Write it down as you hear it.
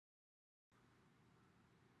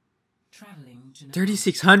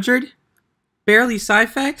3600? Barely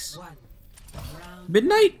Cyphex?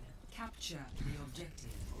 Midnight?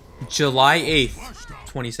 July 8th,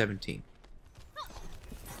 2017.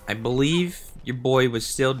 I believe your boy was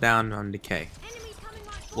still down on decay.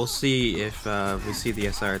 We'll see if we see the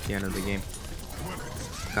SR at the end of the game.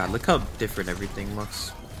 God, look how different everything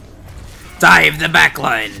looks. Dive the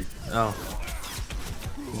backline! Oh.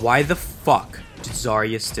 Why the fuck did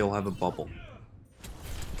Zarya still have a bubble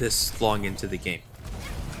this long into the game?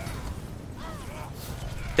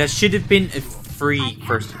 That should have been a free,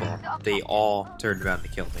 first of all. They all turned around to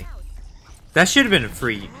kill me. That should have been a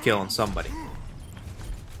free kill on somebody.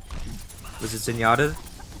 Was it Zenyatta?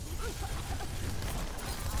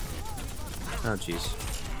 Oh, jeez.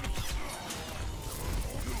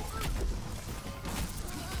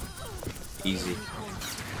 Easy.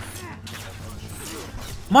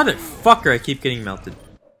 Motherfucker, I keep getting melted.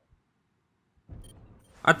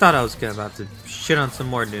 I thought I was about to shit on some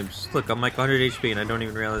more noobs. Look, I'm like 100 HP and I don't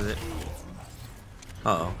even realize it.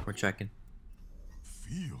 Uh-oh, we're checking.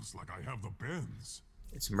 Feels like I have the bends.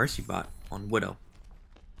 It's a Mercy bot on Widow.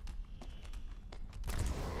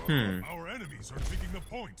 Our enemies are taking the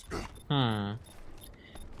point.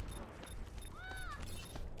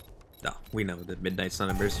 No, we know that Midnight's not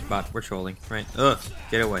a Mercy bot. We're trolling, right? Ugh,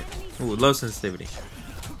 get away. Ooh, low sensitivity.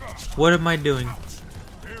 What am I doing?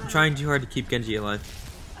 I'm trying too hard to keep Genji alive.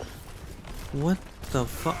 What the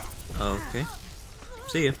fuck? Oh, okay.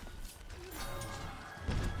 See ya.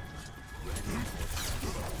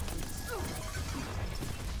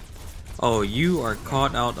 Oh, you are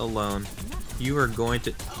caught out alone. You are going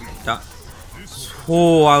to die.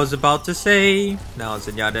 Oh, I was about to say. Now it's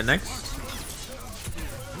Zenyatta next.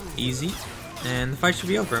 Easy. And the fight should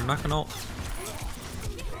be over. I'm not gonna ult.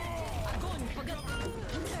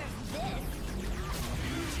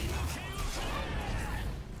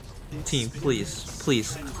 Team, please.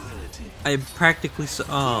 Please. I practically so.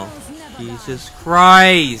 Oh, Jesus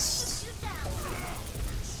Christ.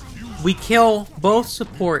 We kill both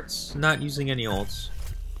supports not using any ults.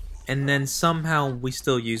 And then somehow we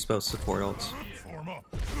still use both support ults.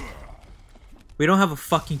 We don't have a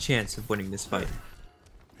fucking chance of winning this fight.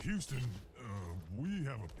 Houston, we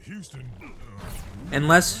have a Houston.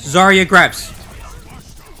 Unless Zarya grabs.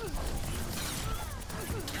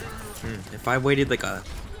 If I waited like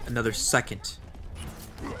another second,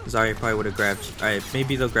 Zarya probably would have grabbed. Alright,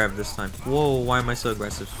 maybe they'll grab this time. Whoa, why am I so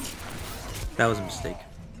aggressive? That was a mistake.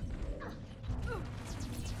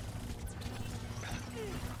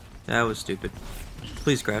 That was stupid.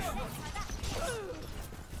 Please grab.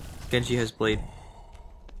 Genji has Blade.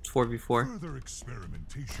 4v4.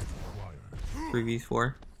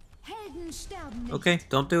 3v4. Okay,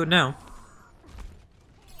 don't do it now.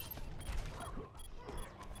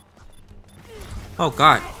 Oh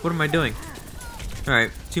god, what am I doing?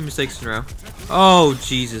 Alright, 2 mistakes in a row. Oh,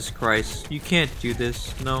 Jesus Christ. You can't do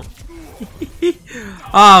this. No.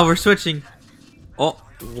 Ah, we're switching. Oh,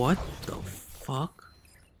 what the fuck?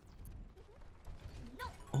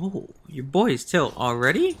 Oh, your boy is tilt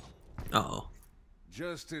already? Uh-oh.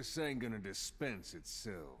 Justice ain't gonna dispense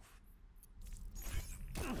itself.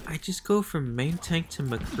 I just go from main tank to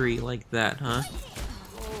McCree like that, huh?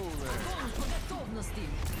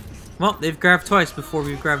 Well, they've grabbed twice before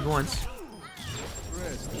we've grabbed once.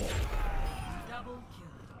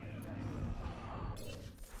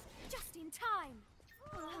 Just in time.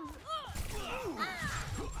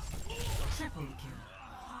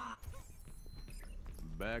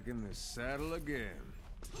 Back in the saddle again.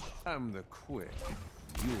 I'm the quick.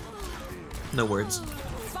 You're the dead. No words.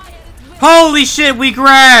 Holy shit, we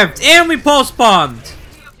grabbed! And we pulse bombed!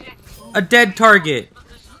 A dead target.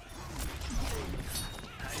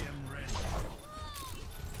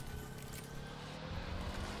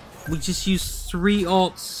 We just used 3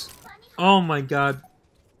 ults. Oh my god.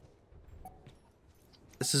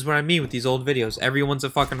 This is what I mean with these old videos. Everyone's a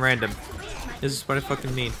fucking random. This is what I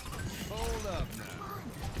fucking mean.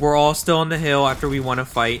 We're all still on the hill after we won a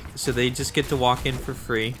fight, so they just get to walk in for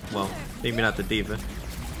free. Well, maybe not the D.Va.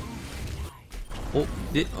 Oh,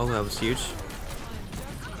 that was huge.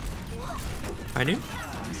 I knew.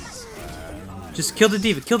 Just kill the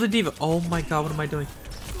D.Va, kill the D.Va. Oh my god, what am I doing?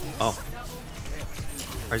 Oh.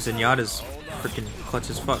 Our Zenyatta's freaking clutch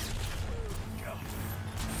as fuck.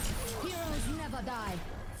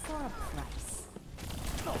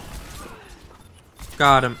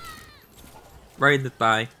 Got him. Right in the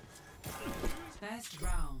thigh.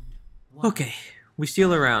 Okay, we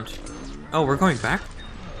steal around. Oh, we're going back?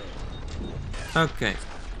 Okay.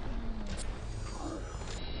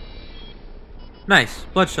 Nice,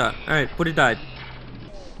 bloodshot. Alright, Buddha died.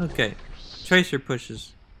 Okay. Tracer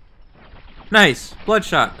pushes. Nice.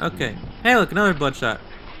 Bloodshot. Okay. Hey, look, another bloodshot.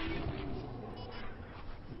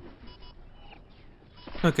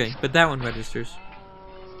 Okay, but that one registers.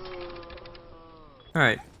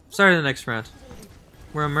 Alright. Start of the next round.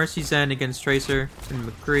 We're on Mercy's End against Tracer and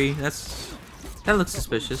McCree. That looks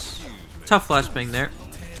suspicious. Tough flashbang there.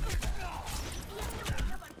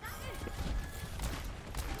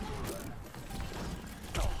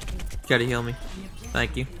 Gotta heal me.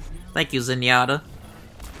 Thank you. Thank you, Zenyatta.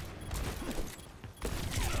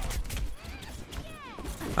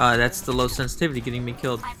 That's the low sensitivity getting me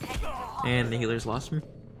killed. And the healer's lost me.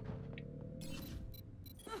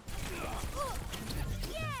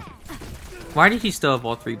 Why did he still have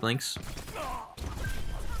all 3 blinks?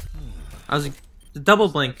 The double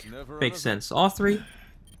blink makes sense. All 3?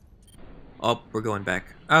 Oh, we're going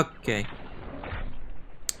back. Okay.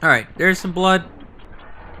 Alright, there's some blood.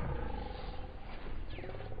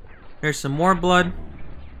 There's some more blood.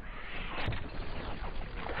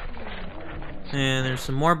 And there's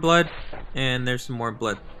some more blood. And there's some more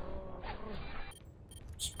blood.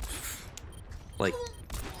 Like,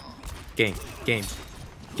 game,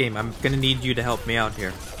 I'm gonna need you to help me out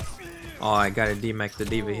here. Oh, I gotta demech the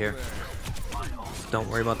diva here. Don't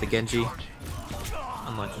worry about the Genji.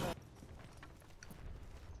 Unlucky.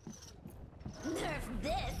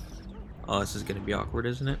 Oh, this is gonna be awkward,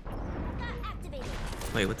 isn't it?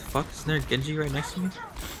 Wait, what the fuck? Isn't there a Genji right next to me?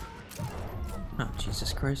 Oh,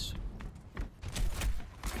 Jesus Christ.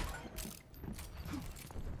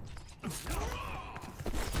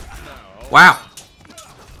 Wow!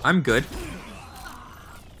 I'm good.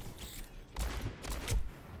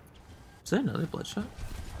 Is that another bloodshot?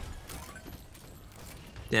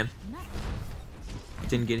 Damn.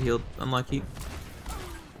 Didn't get healed. Unlucky.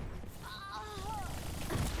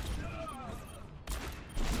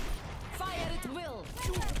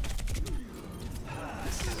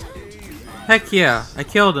 Heck yeah! I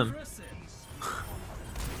killed him.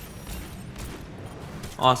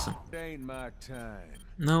 Awesome.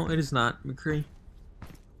 No, it is not, McCree.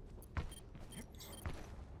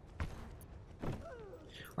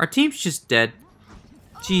 Our team's just dead.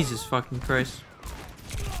 Jesus fucking Christ.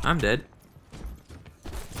 I'm dead.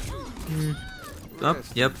 Oh,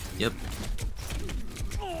 yep.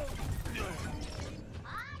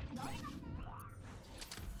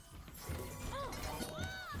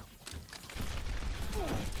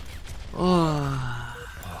 Oh.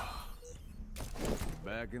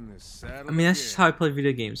 I mean, that's just how I play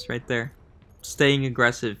video games, right there. Staying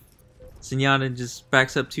aggressive. Zenyatta just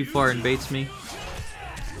backs up too far and baits me.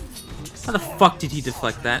 How the fuck did he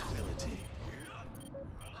deflect that?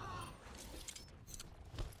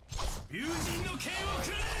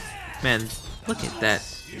 Man, look at that.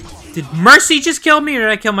 Did Mercy just kill me or did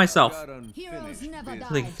I kill myself? I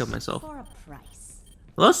think I killed myself.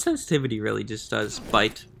 Low sensitivity really just does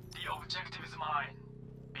bite. The objective is mine.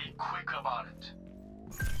 Be quick about it.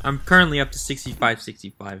 I'm currently up to 65.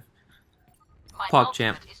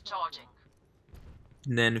 PogChamp.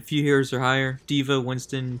 And then a few heroes are higher. Diva,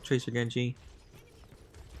 Winston, Tracer Genji.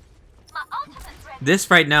 This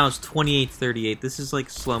right now is 28-38. This is like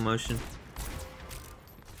slow motion.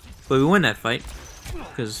 But we win that fight.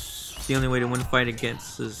 Because the only way to win a fight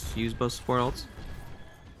against is use both support ults.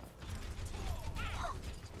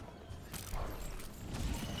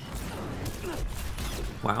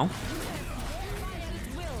 Wow.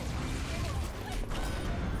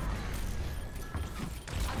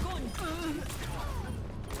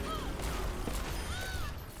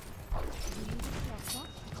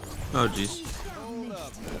 Oh jeez.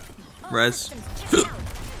 Res.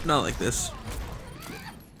 Not like this.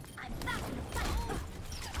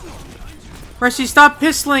 Mercy, stop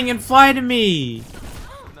pistoling and fly to me!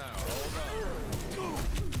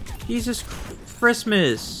 Jesus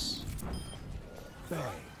Christmas.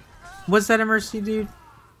 Was that a Mercy, dude?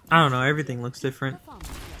 I don't know, everything looks different.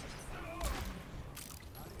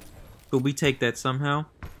 But we take that somehow.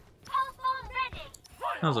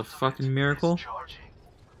 That was a fucking miracle.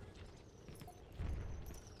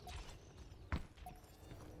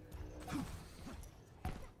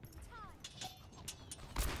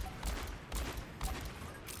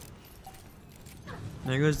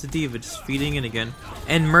 There goes the diva, just feeding in again.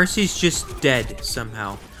 And Mercy's just dead,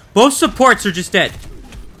 somehow. Both supports are just dead.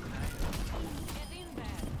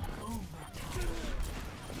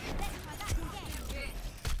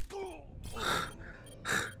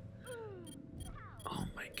 Oh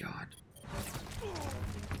my god.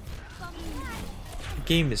 The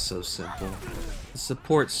game is so simple. The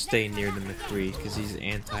supports stay near the McCree because he's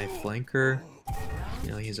anti-flanker. You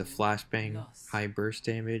know, he has a flashbang, high burst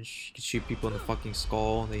damage. He can shoot people in the fucking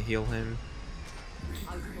skull, they heal him.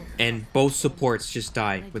 And both supports just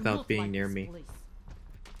die without being near me.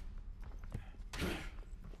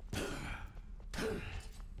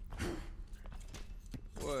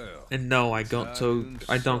 Well, And no, I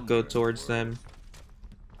don't go towards them.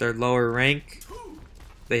 They're lower rank.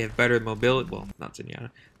 They have better mobility. Well, not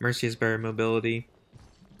Zenyatta. Mercy has better mobility.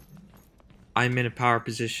 I'm in a power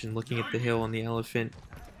position looking at the hill on the elephant.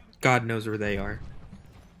 God knows where they are.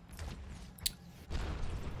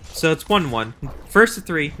 So it's 1-1. First to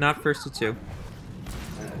 3, not first to 2.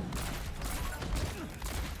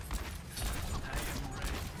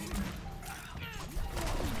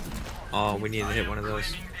 Oh, we need to hit one of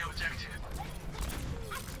those.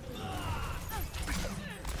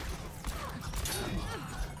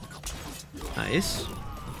 Nice.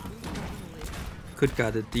 Good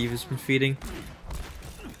God, the Diva's been feeding.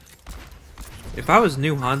 If I was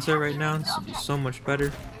new Hanzo right now, this would be so much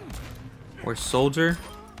better. Or Soldier.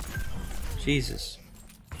 Jesus.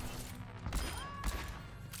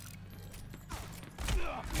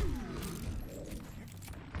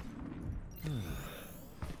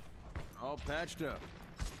 all patched up.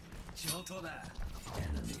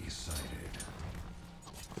 Enemy sighted.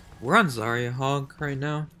 We're on Zarya Hog right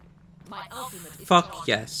now. Fuck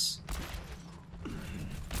yes.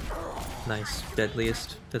 Nice.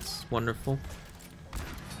 Deadliest. That's wonderful.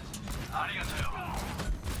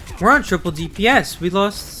 We're on triple DPS. We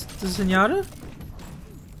lost to Zenyatta?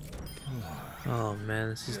 Oh man,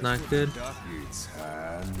 this is not good.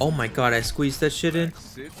 Oh my god, I squeezed that shit in.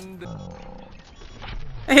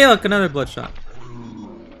 Hey look, another bloodshot.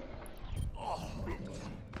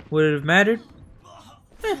 Would it have mattered?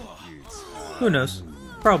 Eh, who knows?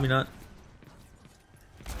 Probably not.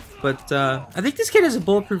 But I think this kid has a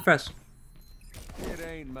bulletproof vest. It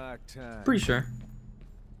ain't my time. Pretty sure.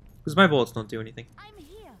 Because my bullets don't do anything. I'm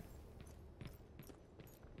here.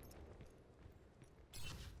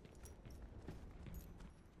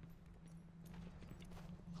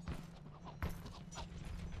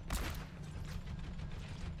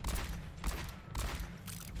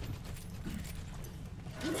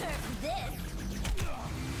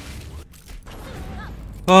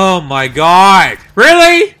 Oh my god!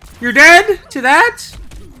 Really? You're dead? To that?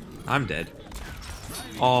 I'm dead.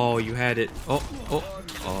 Oh, you had it.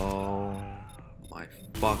 Oh my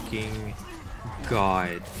fucking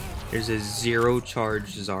god. There's a zero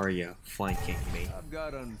charge Zarya flanking me. I've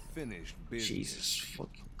got unfinished business. Jesus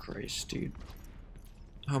fucking Christ, dude.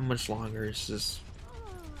 How much longer is this?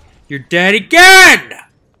 You're dead again!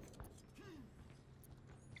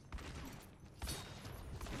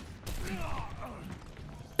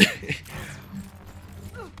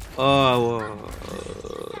 Oh.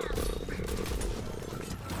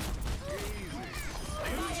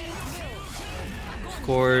 Of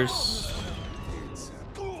course.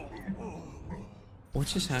 What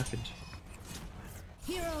just happened?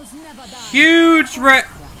 Huge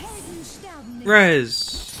res.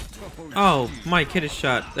 Oh, Mike hit a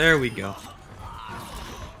shot. There we go.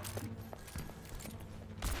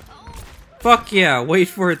 Fuck yeah! Wait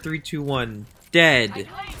for it. 3, 2, 1. Dead.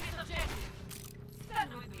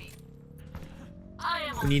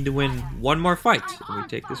 We need to win one more fight, and we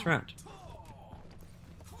take this round.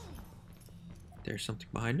 There's something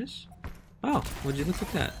behind us. Oh, would you look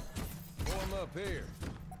at that? Form up here.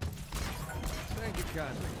 Thank you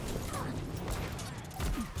kindly.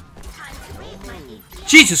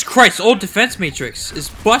 Jesus Christ, old defense matrix is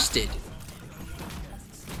busted.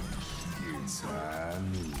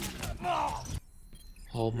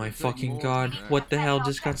 Oh my fucking god. What the hell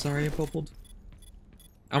just got Zarya bubbled?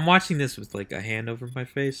 I'm watching this with like a hand over my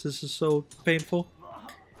face. This is so painful.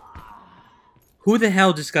 Who the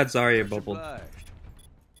hell just got Zarya bubbled?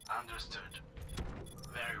 Understood.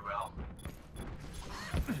 Very well.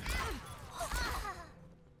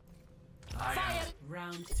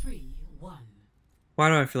 Round 3, 1. Why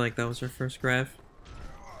do I feel like that was our first grab?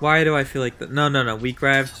 Why do I feel like that? No. We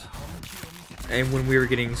grabbed. And when we were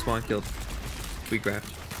getting spawn killed, we grabbed.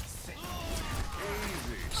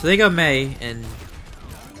 So they got Mei and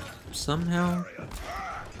somehow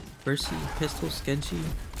Mercy, pistols, Genji.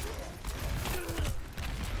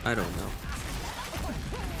 I don't know.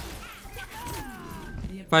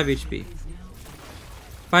 5 HP.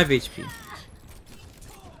 5 HP.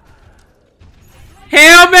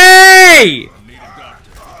 Hail me!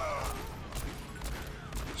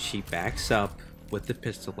 She backs up with the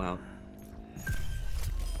pistol out.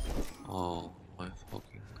 Oh my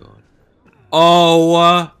fucking god.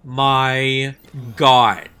 Oh my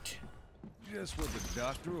god. Just what the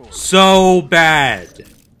doctor ordered. So bad.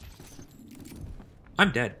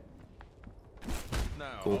 I'm dead.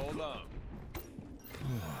 Now, Cool. hold on.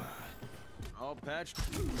 all patched.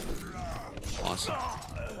 Awesome.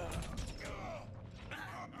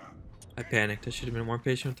 I panicked. I should have been more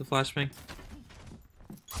patient with the flashbang.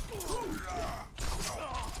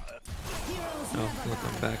 Oh, look,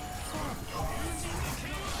 I'm back.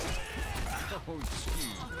 Oh, excuse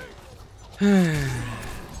me.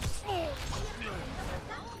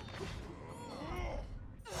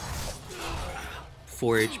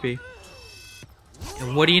 4 HP.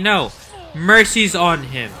 And what do you know? Mercy's on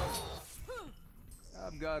him.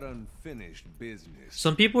 I've got unfinished business.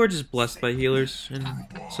 Some people are just blessed by healers, and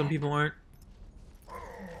some people aren't.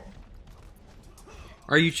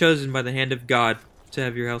 Are you chosen by the hand of God to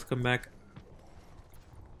have your health come back?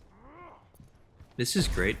 This is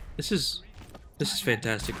great. This is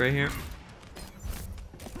fantastic right here.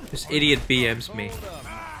 This idiot BMs me.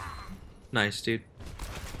 Nice, dude.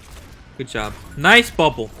 Good job. Nice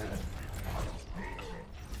bubble.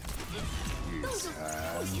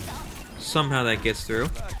 Somehow that gets through.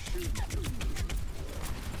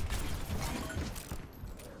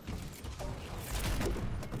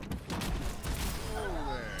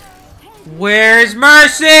 Where's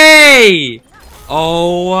Mercy?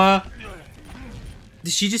 Oh,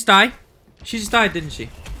 did she just die? She just died, didn't she?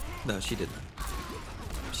 No, she didn't.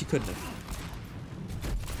 She couldn't have.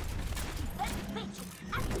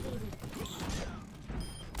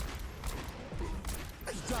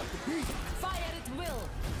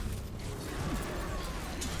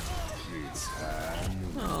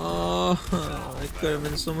 Oh, it could have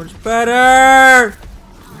been so much better.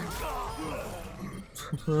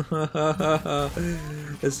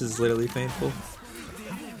 This is literally painful.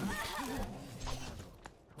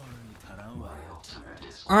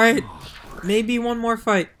 Alright, maybe one more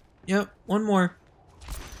fight. Yep, one more.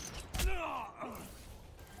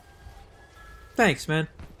 Thanks, man.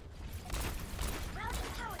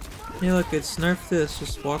 Hey, look, it's Nerf this,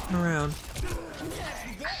 just walking around.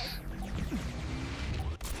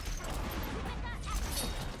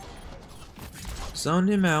 Zoned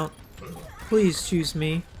him out. Please choose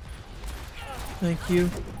me. Thank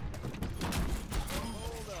you.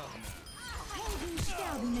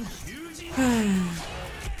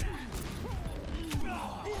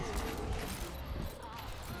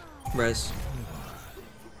 Res.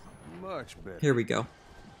 Much better. Here we go.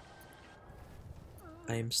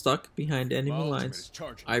 I am stuck behind enemy lines.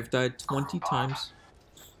 I've died 20 times.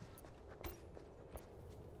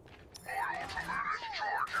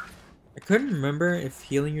 I couldn't remember if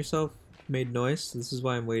healing yourself made noise. This is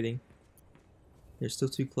why I'm waiting. You're still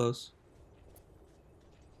too close.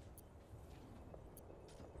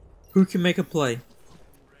 Who can make a play?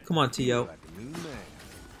 Come on, T.O.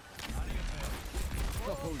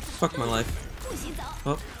 Fuck my life.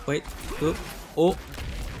 Oh, wait. Oh. Oh.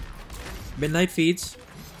 Midnight feeds.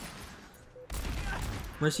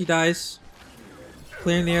 Mercy dies.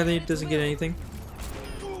 Clearing the area doesn't get anything.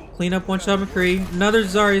 Clean up one shot McCree. Another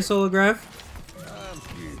Zarya's holograph.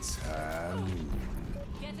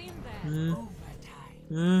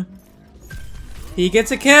 He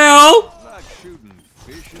gets a kill!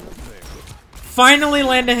 Finally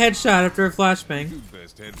land a headshot after a flashbang.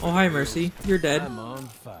 Oh, hi, Mercy. You're dead.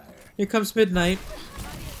 Here comes Midnight.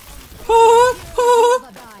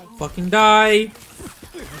 Fucking die.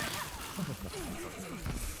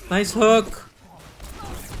 Nice hook.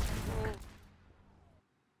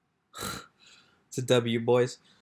 It's a W, boys.